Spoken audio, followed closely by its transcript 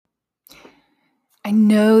I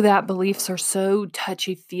know that beliefs are so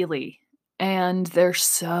touchy-feely and they're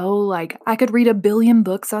so I could read a billion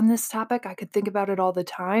books on this topic. I could think about it all the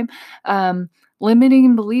time. Um,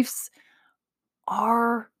 Limiting beliefs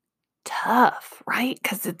are tough, right?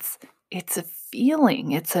 Because it's a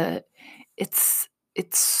feeling. It's it's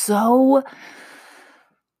so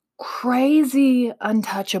crazy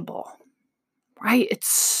untouchable, right? It's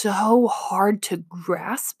so hard to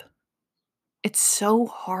grasp. It's so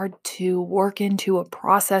hard to work into a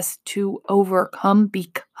process to overcome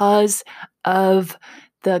because of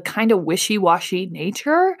the kind of wishy-washy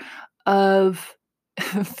nature of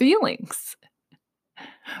feelings,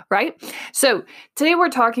 right? So, today we're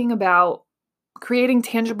talking about creating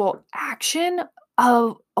tangible action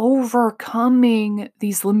of overcoming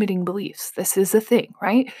these limiting beliefs. This is a thing,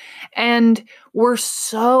 right? And we're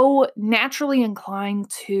so naturally inclined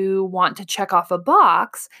to want to check off a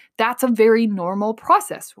box. That's a very normal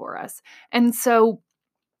process for us. And so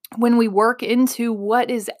when we work into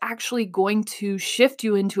what is actually going to shift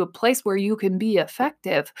you into a place where you can be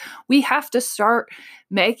effective, we have to start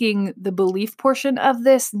making the belief portion of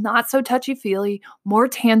this not so touchy feely, more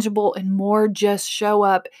tangible, and more just show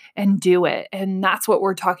up and do it. And that's what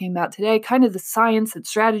we're talking about today, kind of the science and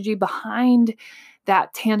strategy behind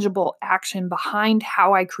that tangible action, behind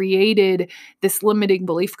how I created this limiting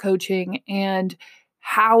belief coaching and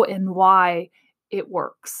how and why it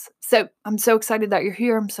works. So I'm so excited that you're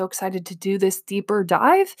here. I'm so excited to do this deeper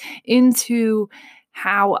dive into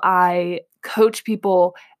how I coach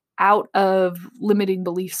people out of limiting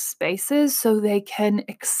belief spaces so they can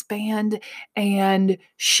expand and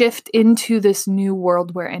shift into this new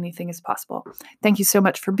world where anything is possible. Thank you so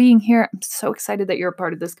much for being here. I'm so excited that you're a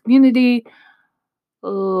part of this community.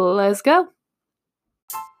 Let's go.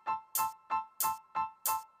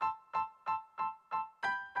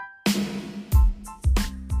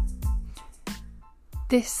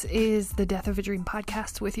 This is the Death of a Dream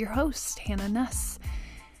podcast with your host, Hannah Nuss.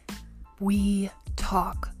 We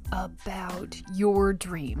talk about your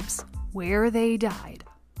dreams, where they died,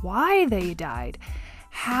 why they died,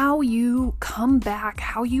 how you come back,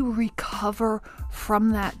 how you recover from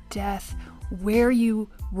that death, where you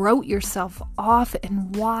wrote yourself off,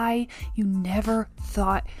 and why you never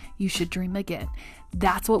thought you should dream again.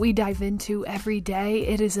 That's what we dive into every day.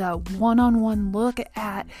 It is a one-on-one look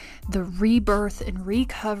at the rebirth and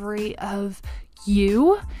recovery of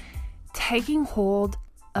you taking hold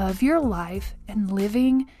of your life and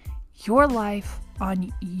living your life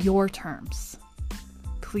on your terms.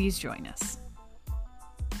 Please join us.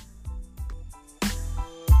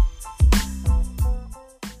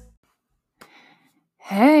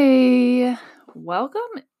 Hey, welcome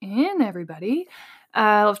in, everybody.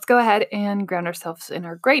 Let's go ahead and ground ourselves in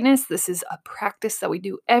our greatness. This is a practice that we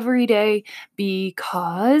do every day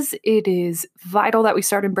because it is vital that we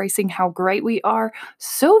start embracing how great we are.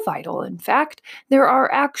 So vital, in fact, there are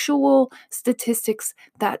actual statistics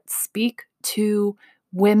that speak to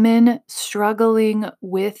women struggling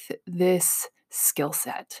with this skill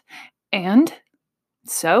set. And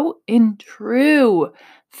so, in true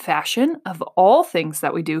fashion of all things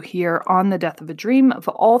that we do here on The Death of a Dream, of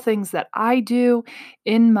all things that I do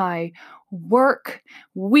in my work,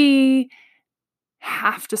 we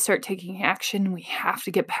have to start taking action. We have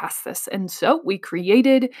to get past this. And so we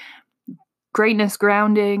created greatness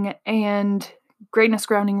grounding, and greatness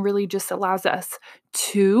grounding really just allows us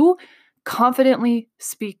to confidently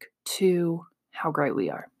speak to how great we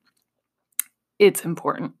are. It's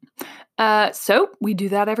important. So we do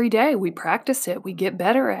that every day. We practice it. We get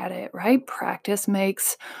better at it, right? Practice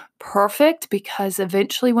makes perfect because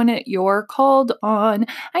eventually when you're called on,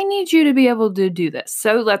 I need you to be able to do this.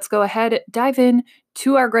 So let's go ahead, dive in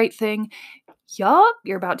to our great thing. Yup,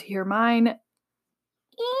 you're about to hear mine.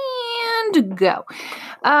 And go.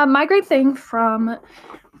 My great thing from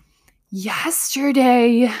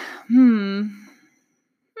yesterday.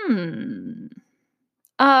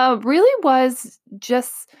 Really was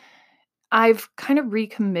just I've kind of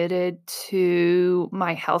recommitted to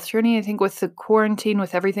my health journey. I think with the quarantine,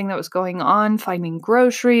 with everything that was going on, finding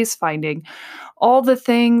groceries, finding all the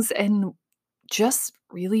things, and just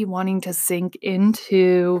really wanting to sink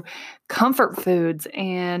into comfort foods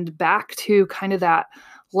and back to kind of that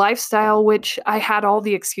lifestyle, which I had all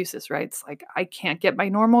the excuses, right? It's like, I can't get my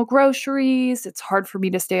normal groceries. It's hard for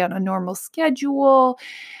me to stay on a normal schedule.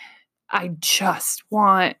 I just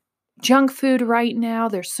want junk food right now.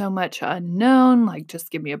 There's so much unknown. Like, just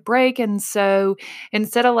give me a break. And so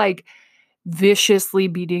instead of viciously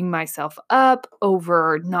beating myself up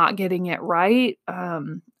over not getting it right,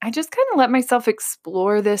 I just kind of let myself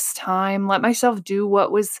explore this time, let myself do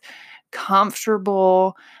what was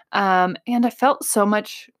comfortable. And I felt so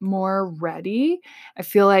much more ready. I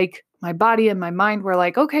feel like my body and my mind were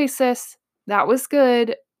like, okay, sis, that was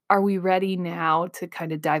good. Are we ready now to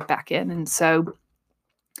kind of dive back in? And so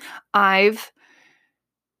I've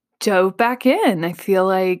dove back in. I feel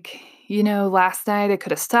like, last night I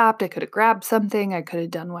could have stopped, I could have grabbed something, I could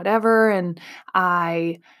have done whatever. And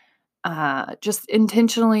I just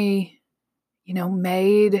intentionally,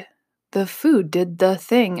 made the food, did the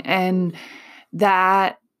thing. And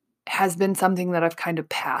that has been something that I've kind of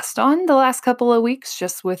passed on the last couple of weeks,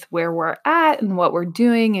 just with where we're at and what we're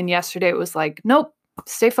doing. And yesterday it was like, nope,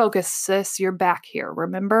 stay focused, sis. You're back here.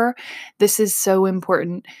 Remember, this is so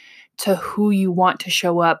important to who you want to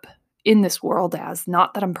show up in this world as.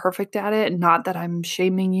 Not that I'm perfect at it, not that I'm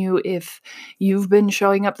shaming you if you've been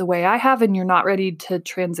showing up the way I have and you're not ready to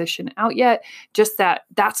transition out yet. Just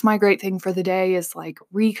that's my great thing for the day, is like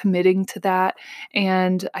recommitting to that.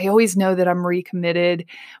 And I always know that I'm recommitted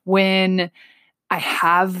when I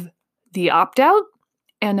have the opt out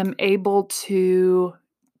and I'm able to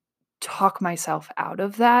talk myself out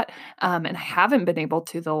of that. And I haven't been able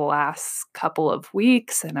to the last couple of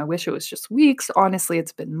weeks. And I wish it was just weeks. Honestly,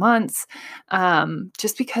 it's been months,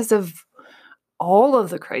 just because of all of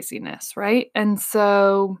the craziness, right? And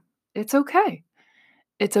so it's okay.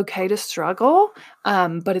 It's okay to struggle,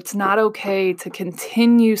 but it's not okay to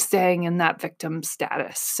continue staying in that victim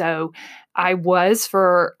status. So I was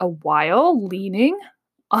for a while leaning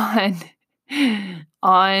on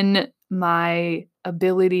on my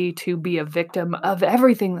ability to be a victim of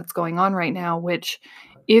everything that's going on right now, which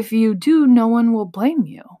if you do, no one will blame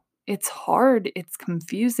you. It's hard, it's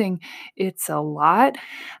confusing, it's a lot.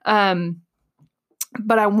 Um,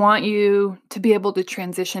 but I want you to be able to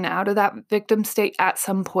transition out of that victim state at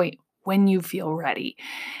some point when you feel ready,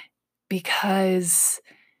 because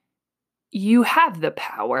you have the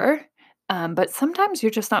power, but sometimes you're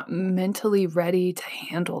just not mentally ready to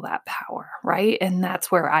handle that power, right? And that's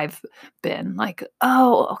where I've been like,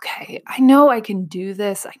 oh, okay, I know I can do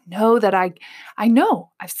this. I know that I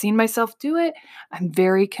know I've seen myself do it. I'm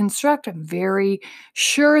very construct. I'm very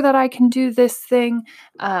sure that I can do this thing.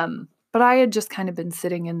 But I had just kind of been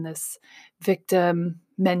sitting in this victim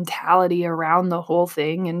mentality around the whole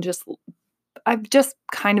thing, and I've just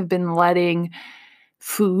kind of been letting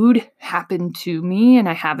food happen to me, and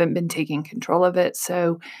I haven't been taking control of it.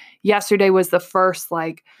 So yesterday was the first,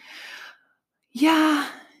 like, yeah,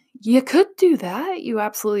 you could do that. You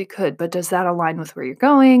absolutely could. But does that align with where you're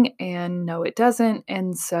going? And no, it doesn't.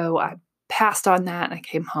 And so I passed on that and I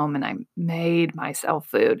came home and I made myself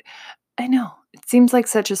food. I know it seems like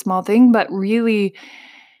such a small thing, but really,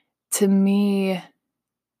 to me,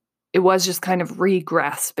 it was just kind of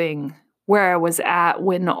re-grasping where I was at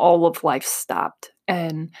when all of life stopped.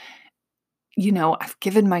 And I've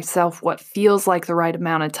given myself what feels like the right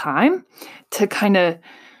amount of time to kind of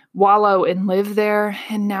wallow and live there.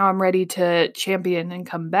 And now I'm ready to champion and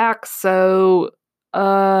come back. So,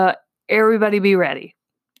 uh, everybody be ready.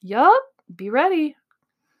 Yup, be ready.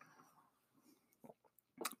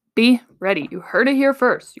 Be ready. You heard it here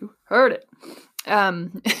first. You heard it.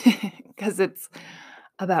 Because it's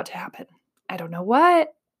about to happen. I don't know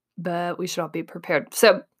what, but we should all be prepared.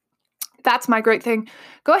 So, that's my great thing.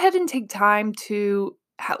 Go ahead and take time to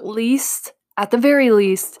at the very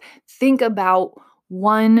least, think about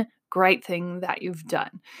one great thing that you've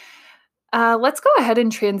done. Let's go ahead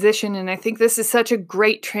and transition. And I think this is such a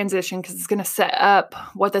great transition because it's going to set up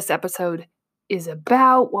what this episode is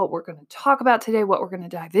about, what we're going to talk about today, what we're going to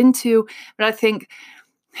dive into. But I think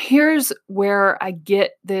here's where I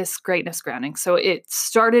get this greatness grounding. So it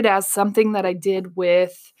started as something that I did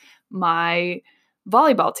with my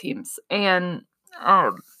volleyball teams and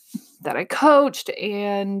that I coached.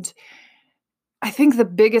 And I think the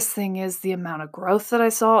biggest thing is the amount of growth that I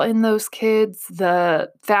saw in those kids,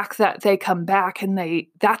 the fact that they come back and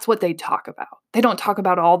that's what they talk about. They don't talk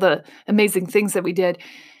about all the amazing things that we did.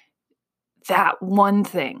 That one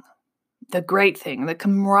thing, the great thing, the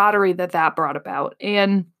camaraderie that brought about.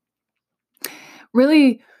 And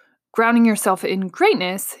really grounding yourself in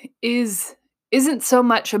greatness isn't so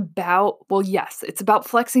much about, well, yes, it's about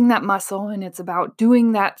flexing that muscle and it's about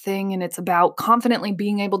doing that thing and it's about confidently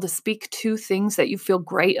being able to speak to things that you feel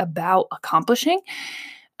great about accomplishing.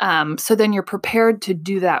 So then you're prepared to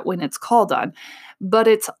do that when it's called on. But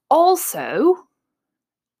it's also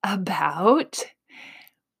about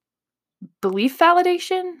belief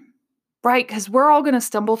validation, right? Because we're all going to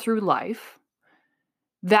stumble through life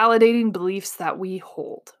validating beliefs that we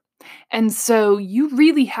hold. And so you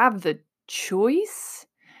really have the choice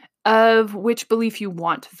of which belief you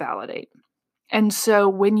want to validate. And so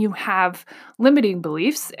when you have limiting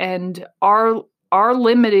beliefs, and our our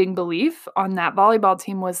limiting belief on that volleyball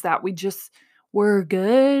team was that we're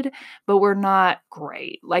good, but we're not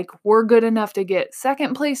great. Like, we're good enough to get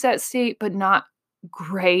second place at state, but not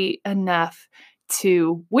great enough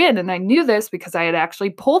to win. And I knew this because I had actually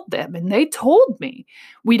polled them and they told me,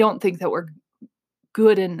 we don't think that we're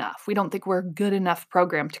good enough. We don't think we're a good enough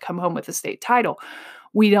program to come home with a state title.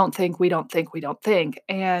 We don't think.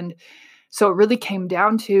 And so it really came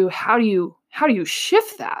down to how do you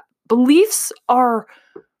shift that? Beliefs are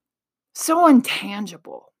so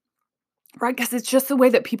intangible, right? Because it's just the way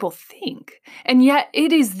that people think. And yet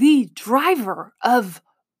it is the driver of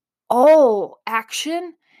all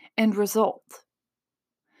action and result.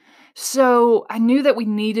 So I knew that we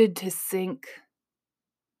needed to sink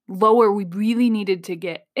lower. We really needed to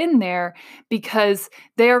get in there because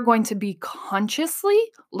they are going to be consciously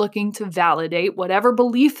looking to validate whatever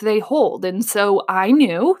belief they hold. And so I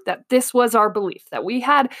knew that this was our belief, that we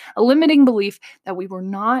had a limiting belief that we were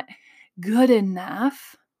not good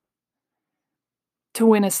enough to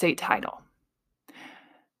win a state title.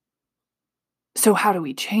 So how do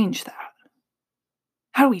we change that?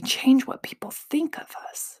 How do we change what people think of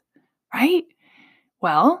us, right?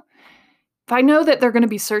 Well, if I know that they're going to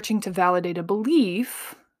be searching to validate a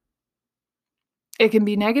belief, it can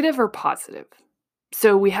be negative or positive.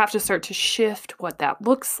 So we have to start to shift what that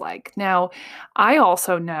looks like. Now, I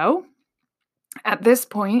also know at this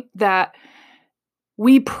point that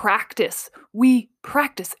we practice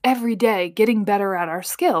every day getting better at our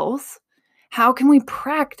skills. How can we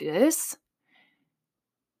practice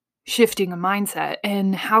shifting a mindset?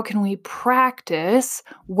 And how can we practice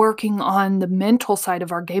working on the mental side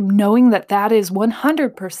of our game, knowing that that is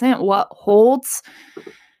 100% what holds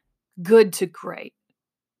good to great,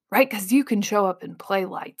 right? Because you can show up and play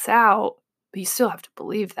lights out, but you still have to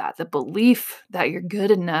believe that. The belief that you're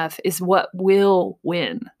good enough is what will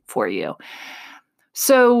win for you.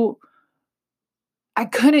 So I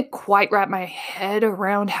couldn't quite wrap my head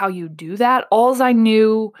around how you do that. All I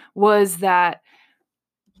knew was that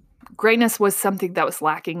greatness was something that was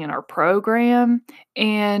lacking in our program,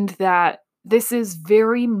 and that this is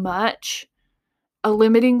very much a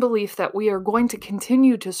limiting belief that we are going to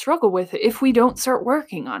continue to struggle with if we don't start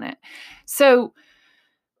working on it. So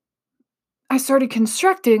I started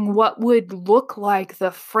constructing what would look like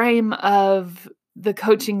the frame of the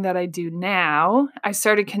coaching that I do now. I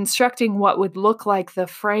started constructing what would look like the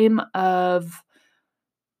frame of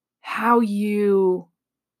how you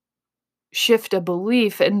shift a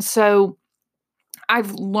belief. And so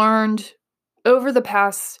I've learned over the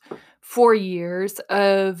past 4 years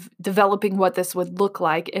of developing what this would look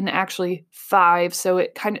like, and actually 5. So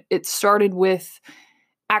it started with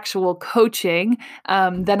actual coaching.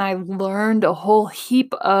 Then I learned a whole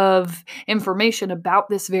heap of information about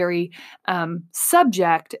this very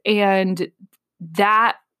subject, and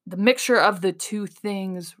that the mixture of the two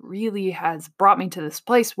things really has brought me to this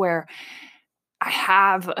place where I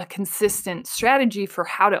have a consistent strategy for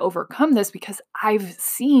how to overcome this because I've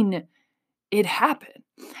seen it happen.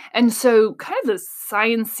 And so kind of the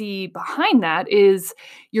science-y behind that is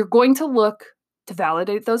you're going to look to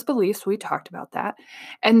validate those beliefs. We talked about that.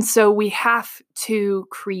 And so we have to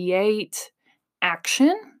create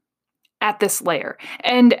action at this layer.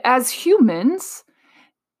 And as humans,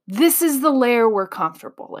 this is the layer we're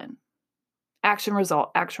comfortable in. Action,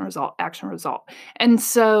 result, action, result, action, result. And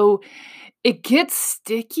so it gets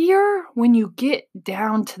stickier when you get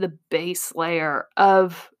down to the base layer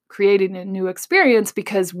of creating a new experience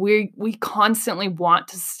because we constantly want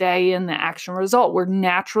to stay in the action result. We're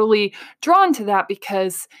naturally drawn to that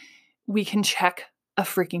because we can check a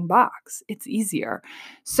freaking box. It's easier.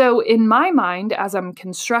 So in my mind, as I'm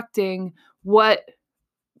constructing what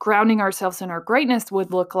grounding ourselves in our greatness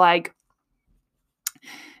would look like,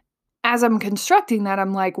 as I'm constructing that,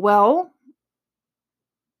 I'm like, well,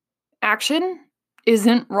 action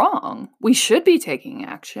isn't wrong. We should be taking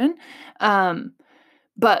action.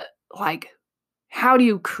 But like, how do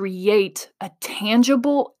you create a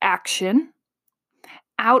tangible action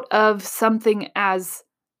out of something as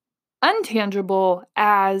untangible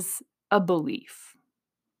as a belief,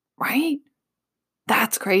 right?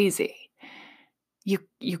 That's crazy.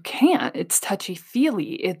 You can't. It's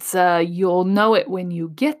touchy-feely. It's you'll know it when you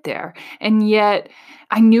get there. And yet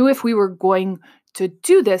I knew if we were going to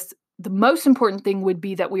do this, the most important thing would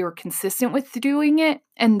be that we were consistent with doing it.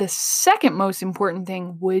 And the second most important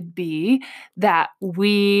thing would be that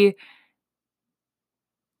we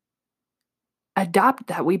adopt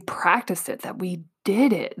that, we practiced it, that we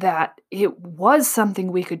did it, that it was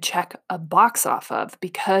something we could check a box off of.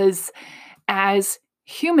 Because as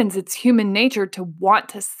humans, it's human nature to want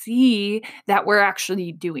to see that we're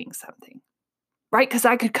actually doing something. right? Because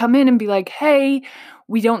I could come in and be like, hey,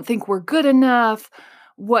 we don't think we're good enough.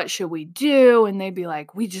 What should we do? And they'd be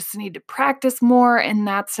like, we just need to practice more. And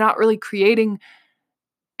that's not really creating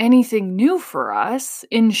anything new for us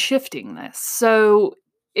in shifting this. So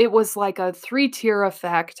it was like a 3-tier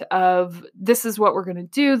effect of this is what we're going to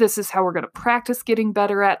do. This is how we're going to practice getting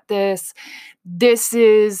better at this. This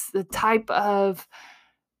is the type of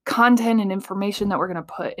content and information that we're going to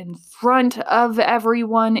put in front of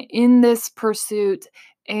everyone in this pursuit.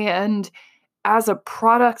 And as a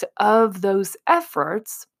product of those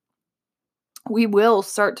efforts, we will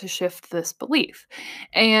start to shift this belief.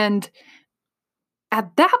 And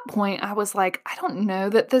at that point, I was like, I don't know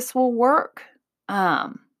that this will work.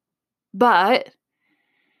 But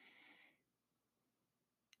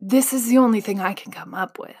this is the only thing I can come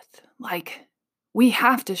up with. Like, we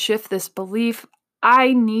have to shift this belief.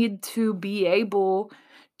 I need to be able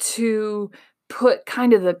to put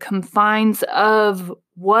kind of the confines of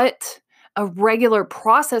what a regular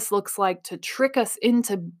process looks like to trick us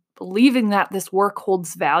into believing that this work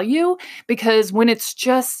holds value. Because when it's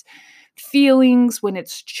just feelings, when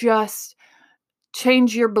it's just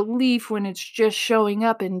change your belief, when it's just showing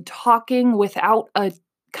up and talking without a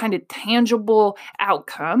kind of tangible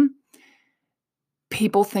outcome,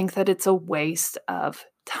 people think that it's a waste of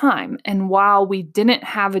time. And while we didn't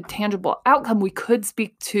have a tangible outcome, we could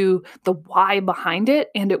speak to the why behind it.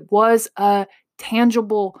 And it was a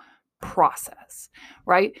tangible process,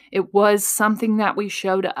 right? It was something that we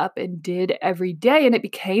showed up and did every day. And it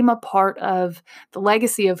became a part of the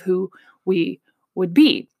legacy of who we would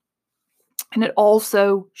be. And it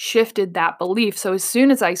also shifted that belief. So as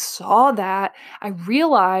soon as I saw that, I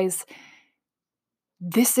realized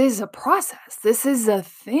this is a process. This is a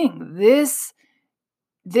thing.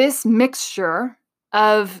 This mixture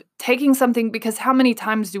of taking something, because how many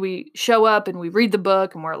times do we show up and we read the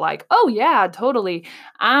book and we're like, oh yeah, totally.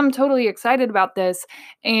 I'm totally excited about this.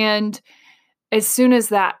 And as soon as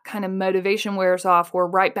that kind of motivation wears off, we're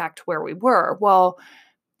right back to where we were. Well,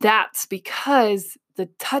 that's because the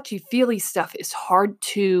touchy-feely stuff is hard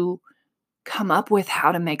to come up with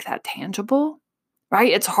how to make that tangible,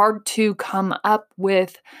 right? It's hard to come up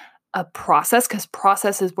with a process because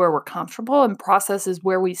process is where we're comfortable and process is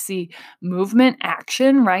where we see movement,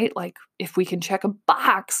 action, right? Like if we can check a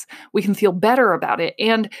box, we can feel better about it.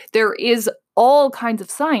 And there is all kinds of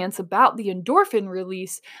science about the endorphin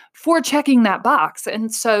release for checking that box.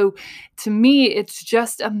 And so to me, it's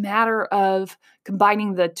just a matter of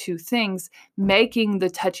combining the two things, making the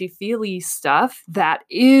touchy-feely stuff that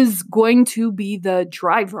is going to be the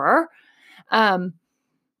driver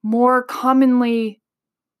more commonly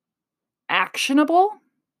actionable,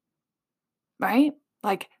 right?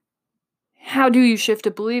 Like, how do you shift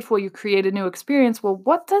a belief? Well, you create a new experience. Well,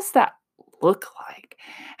 what does that look like?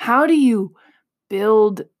 How do you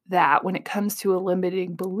build that when it comes to a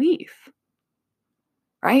limiting belief,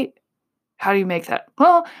 right? How do you make that?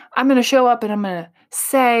 Well, I'm going to show up and I'm going to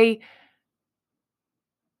say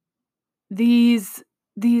these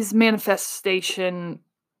manifestation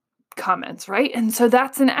comments, right? And so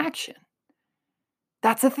that's an action.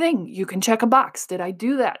 That's a thing. You can check a box. Did I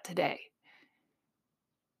do that today?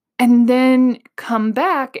 And then come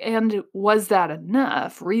back and was that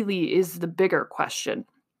enough? Really is the bigger question.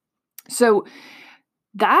 So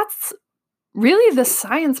that's really the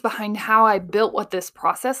science behind how I built what this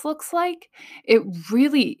process looks like. It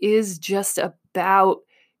really is just about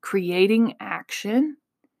creating action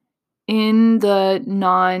in the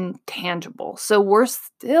non-tangible. So we're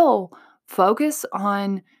still focused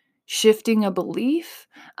on shifting a belief,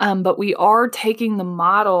 but we are taking the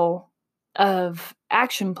model of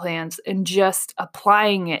action plans and just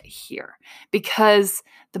applying it here. Because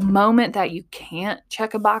the moment that you can't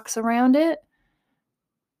check a box around it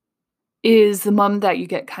is the moment that you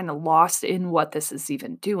get kind of lost in what this is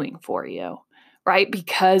even doing for you, right?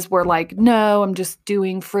 Because we're like, no, I'm just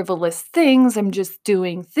doing frivolous things. I'm just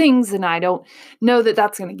doing things, and I don't know that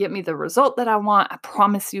that's going to get me the result that I want. I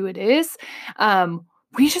promise you it is.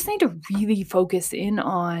 We just need to really focus in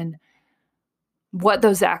on what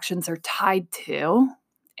those actions are tied to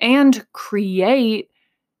and create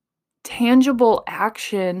tangible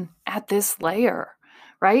action at this layer,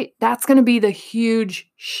 right? That's going to be the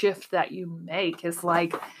huge shift that you make is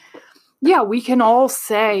like, yeah, we can all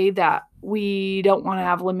say that we don't want to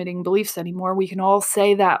have limiting beliefs anymore. We can all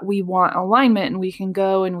say that we want alignment, and we can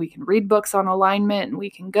go and we can read books on alignment, and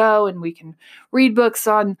we can go and we can read books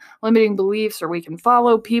on limiting beliefs, or we can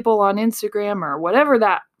follow people on Instagram or whatever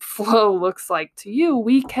that flow looks like to you.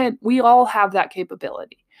 We all have that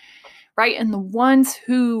capability, right? And the ones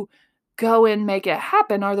who go and make it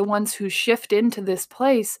happen are the ones who shift into this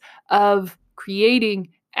place of creating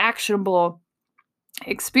actionable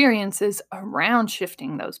experiences around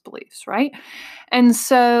shifting those beliefs, right? And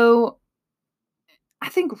so I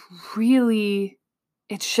think really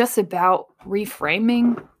it's just about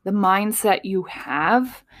reframing the mindset you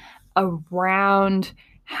have around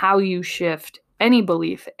how you shift any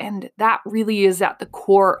belief. And that really is at the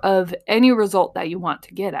core of any result that you want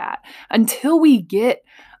to get at. Until we get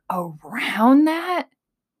around that,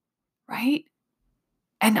 right?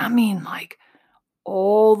 And I mean, like,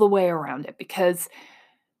 all the way around it, because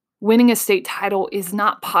winning a state title is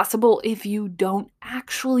not possible if you don't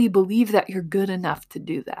actually believe that you're good enough to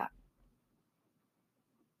do that.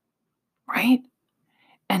 Right?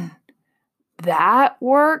 And that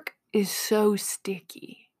work is so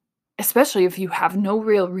sticky, especially if you have no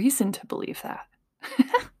real reason to believe that.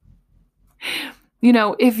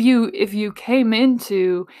 If you came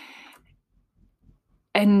into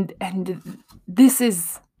and this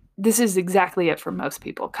is exactly it for most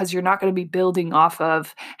people, because you're not going to be building off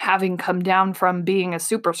of having come down from being a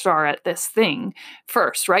superstar at this thing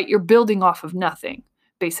first, right? You're building off of nothing,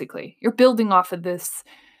 basically. You're building off of this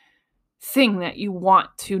thing that you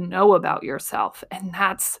want to know about yourself. And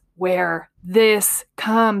that's where this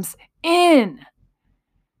comes in,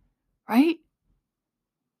 right?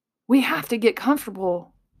 We have to get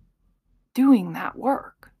comfortable doing that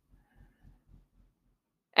work.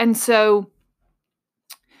 And so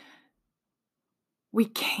we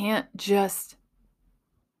can't just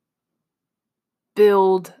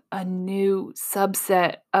build a new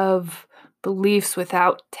subset of beliefs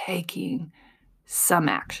without taking some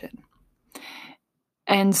action.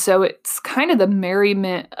 And so it's kind of the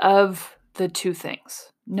merriment of the two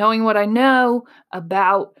things. Knowing what I know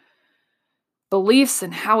about beliefs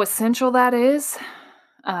and how essential that is,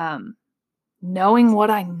 knowing what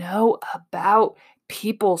I know about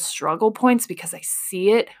people's struggle points, because I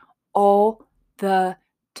see it all the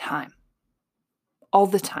time. All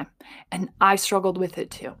the time. And I struggled with it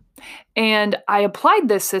too. And I applied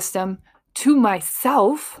this system to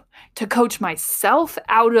myself to coach myself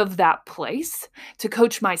out of that place, to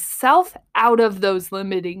coach myself out of those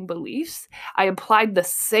limiting beliefs. I applied the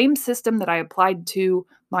same system that I applied to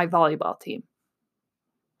my volleyball team.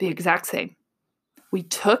 The exact same. We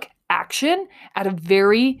took action at a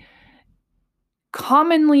very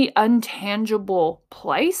commonly untangible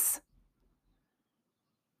place,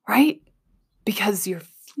 right? Because your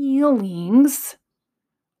feelings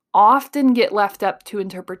often get left up to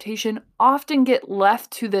interpretation, often get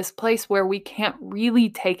left to this place where we can't really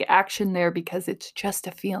take action there because it's just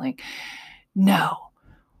a feeling. No,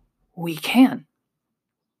 we can.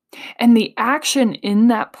 And the action in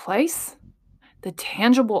that place, the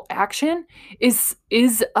tangible action, is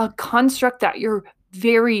a construct that you're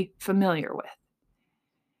very familiar with.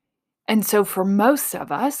 And so for most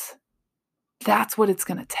of us, that's what it's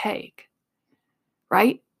going to take,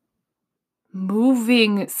 right?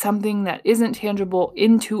 Moving something that isn't tangible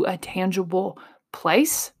into a tangible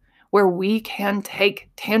place where we can take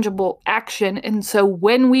tangible action. And so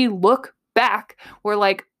when we look back, we're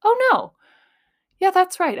like, oh no, yeah,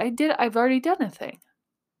 that's right. I've already done a thing.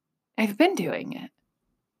 I've been doing it.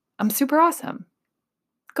 I'm super awesome.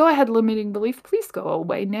 Go ahead, limiting belief. Please go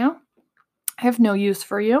away now. I have no use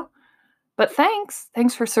for you. But thanks.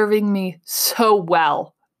 Thanks for serving me so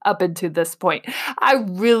well up until this point. I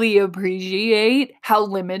really appreciate how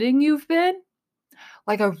limiting you've been.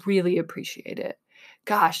 Like, I really appreciate it.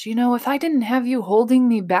 Gosh, if I didn't have you holding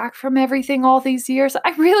me back from everything all these years,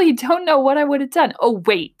 I really don't know what I would have done. Oh,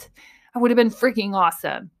 wait. I would have been freaking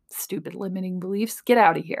awesome. Stupid limiting beliefs. Get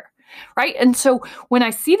out of here. Right? And so when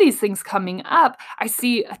I see these things coming up, I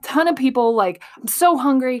see a ton of people like, I'm so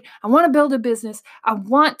hungry. I want to build a business. I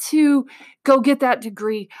want to go get that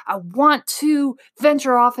degree. I want to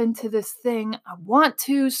venture off into this thing. I want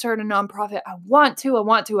to start a nonprofit. I want to.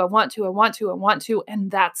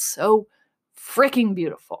 And that's so freaking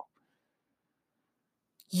beautiful.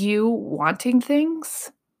 You wanting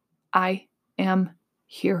things, I am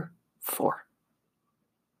here for.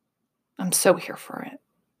 I'm so here for it.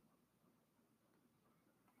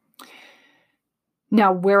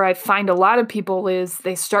 Now, where I find a lot of people is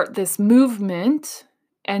they start this movement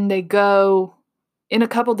and they go in a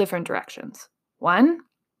couple different directions. One,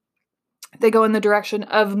 they go in the direction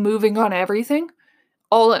of moving on everything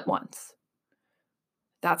all at once.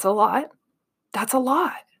 That's a lot. That's a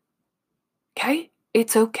lot. Okay?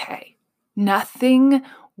 It's okay. Nothing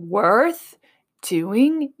worth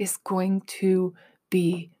doing is going to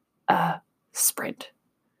be a sprint.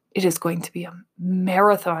 It is going to be a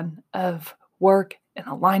marathon of work and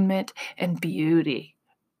alignment and beauty.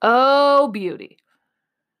 Oh, beauty.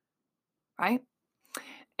 Right?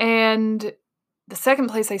 And The second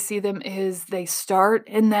place I see them is they start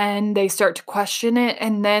and then they start to question it,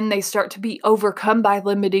 and then they start to be overcome by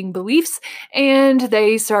limiting beliefs, and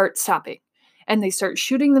they start stopping and they start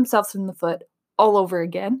shooting themselves in the foot all over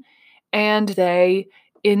again, and they,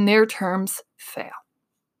 in their terms, fail.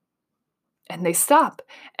 And they stop.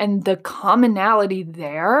 And the commonality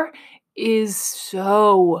there is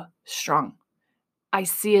so strong. I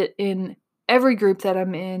see it in every group that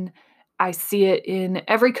I'm in. I see it in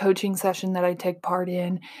every coaching session that I take part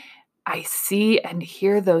in. I see and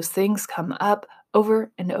hear those things come up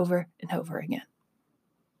over and over and over again.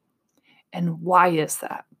 And why is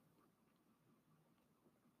that?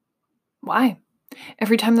 Why?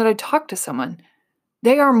 Every time that I talk to someone,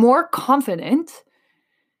 they are more confident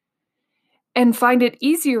and find it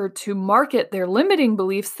easier to market their limiting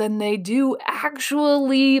beliefs than they do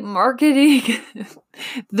actually marketing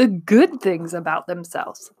the good things about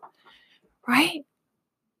themselves, right?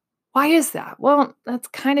 Why is that? Well, that's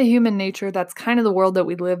kind of human nature. That's kind of the world that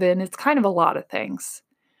we live in. It's kind of a lot of things.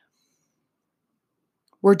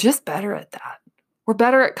 We're just better at that. We're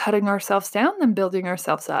better at cutting ourselves down than building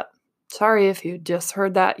ourselves up. Sorry if you just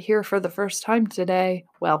heard that here for the first time today.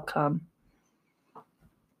 Welcome.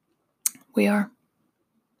 We are.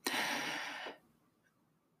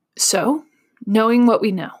 So, knowing what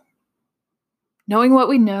we know, knowing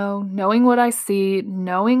what I see,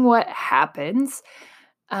 knowing what happens,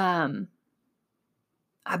 I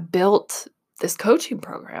built this coaching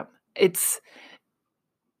program. It's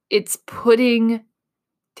putting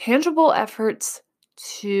tangible efforts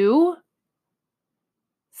to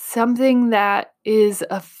something that is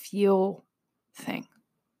a feel thing,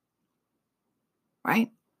 right?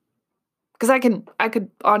 Because I could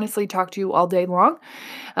honestly talk to you all day long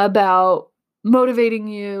about motivating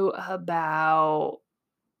you, about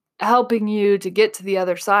helping you to get to the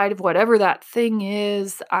other side of whatever that thing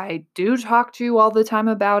is. I do talk to you all the time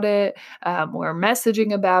about it. We're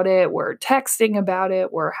messaging about it. We're texting about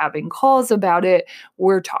it. We're having calls about it.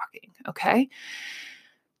 We're talking, okay?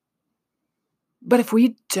 But if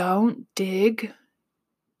we don't dig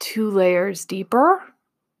 2 layers deeper,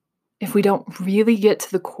 if we don't really get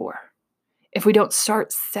to the core, if we don't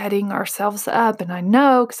start setting ourselves up, and I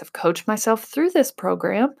know because I've coached myself through this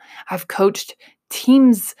program, I've coached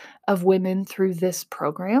teams of women through this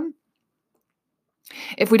program.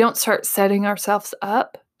 If we don't start setting ourselves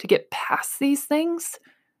up to get past these things,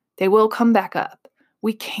 they will come back up.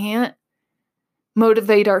 We can't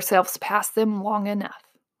motivate ourselves past them long enough.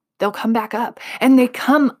 They'll come back up, and they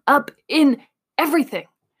come up in everything.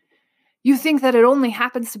 You think that it only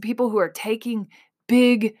happens to people who are taking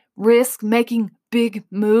big risks, making big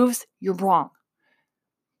moves? You're wrong.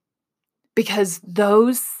 Because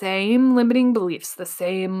those same limiting beliefs, the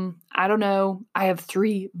same, I have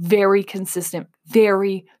 3 very consistent,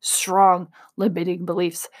 very strong limiting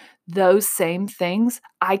beliefs. Those same things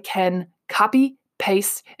I can copy,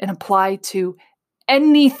 paste, and apply to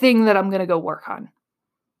anything that I'm going to go work on.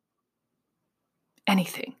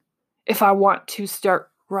 Anything. If I want to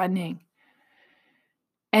start running,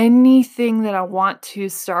 anything that I want to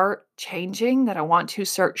start changing, that I want to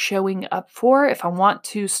start showing up for, if I want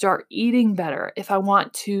to start eating better, if I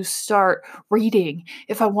want to start reading,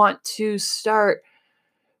 if I want to start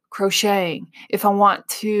crocheting, if I want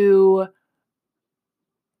to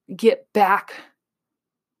get back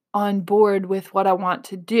on board with what I want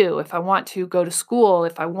to do, if I want to go to school,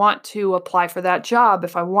 if I want to apply for that job,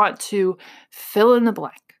 if I want to fill in the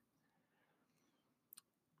blank.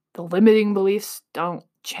 The limiting beliefs don't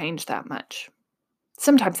change that much.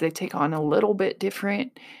 Sometimes they take on a little bit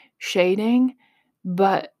different shading,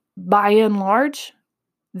 but by and large,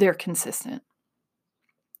 they're consistent.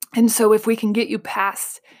 And so if we can get you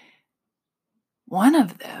past one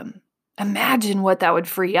of them, imagine what that would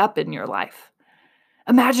free up in your life.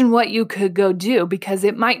 Imagine what you could go do, because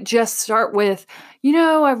it might just start with,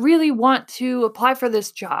 I really want to apply for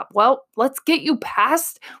this job. Well, let's get you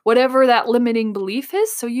past whatever that limiting belief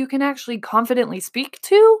is so you can actually confidently speak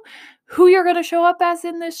to who you're going to show up as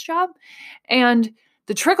in this job. And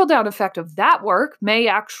the trickle-down effect of that work may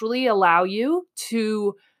actually allow you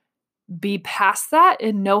to be past that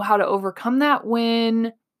and know how to overcome that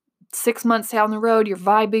when 6 months down the road, you're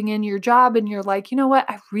vibing in your job and you're like, you know what?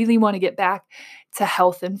 I really want to get back to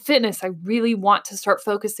health and fitness. I really want to start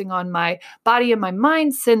focusing on my body and my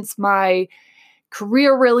mind, since my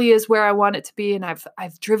career really is where I want it to be. And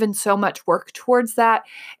I've driven so much work towards that.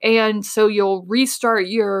 And so you'll restart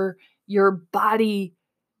your body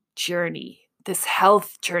journey, this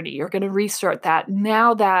health journey. You're going to restart that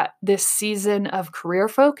now that this season of career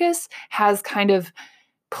focus has kind of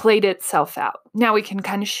played itself out. Now we can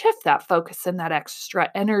kind of shift that focus and that extra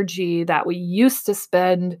energy that we used to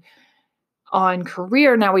spend on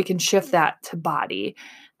career. Now we can shift that to body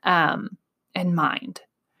and mind.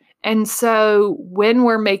 And so when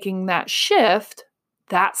we're making that shift,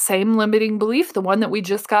 that same limiting belief, the one that we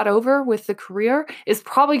just got over with the career, is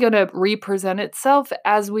probably going to represent itself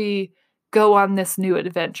as we go on this new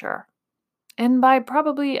adventure. And by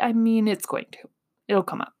probably, I mean it's going to. It'll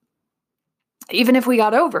come up. Even if we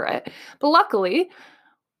got over it. But luckily,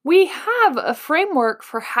 we have a framework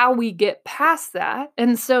for how we get past that.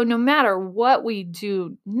 And so no matter what we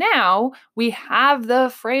do now, we have the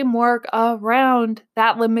framework around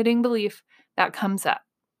that limiting belief that comes up.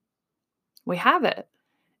 We have it.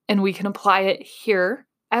 And we can apply it here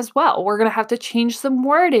as well. We're going to have to change some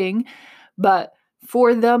wording, but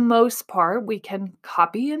for the most part, we can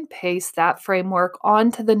copy and paste that framework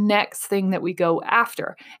onto the next thing that we go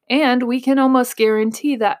after. And we can almost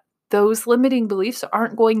guarantee that those limiting beliefs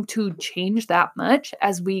aren't going to change that much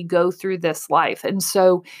as we go through this life. And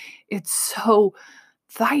so it's so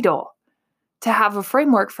vital to have a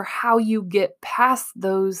framework for how you get past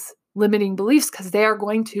those limiting beliefs, because they are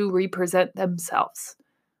going to represent themselves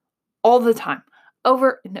all the time,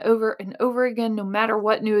 over and over and over again, no matter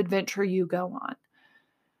what new adventure you go on,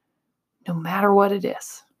 no matter what it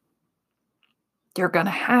is. You're going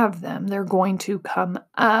to have them. They're going to come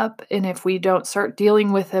up. And if we don't start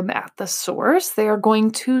dealing with them at the source, they are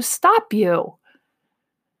going to stop you.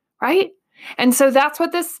 Right? And so that's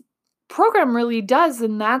what this program really does.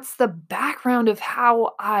 And that's the background of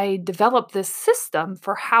how I developed this system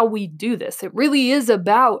for how we do this. It really is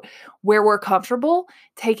about where we're comfortable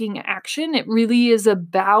taking action. It really is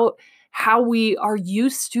about how we are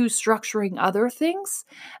used to structuring other things.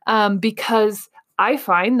 Because I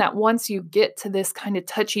find that once you get to this kind of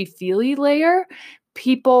touchy-feely layer,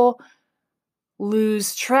 people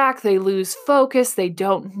lose track, they lose focus, they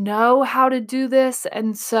don't know how to do this.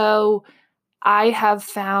 And so I have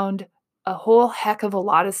found a whole heck of a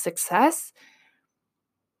lot of success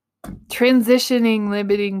transitioning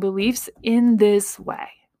limiting beliefs in this way.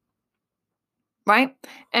 Right?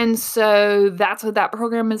 And so that's what that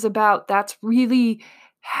program is about. That's really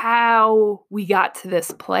how we got to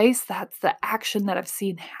this place. That's the action that I've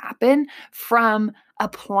seen happen from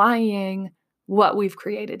applying what we've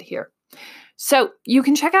created here. So you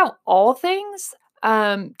can check out all things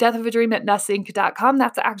Death of a Dream at nessinc.com.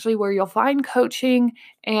 That's actually where you'll find coaching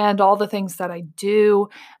and all the things that I do.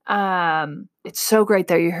 It's so great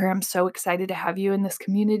that you're here. I'm so excited to have you in this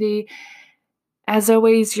community. As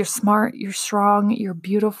always, you're smart, you're strong, you're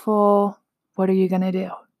beautiful. What are you going to do?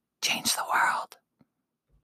 Change the world.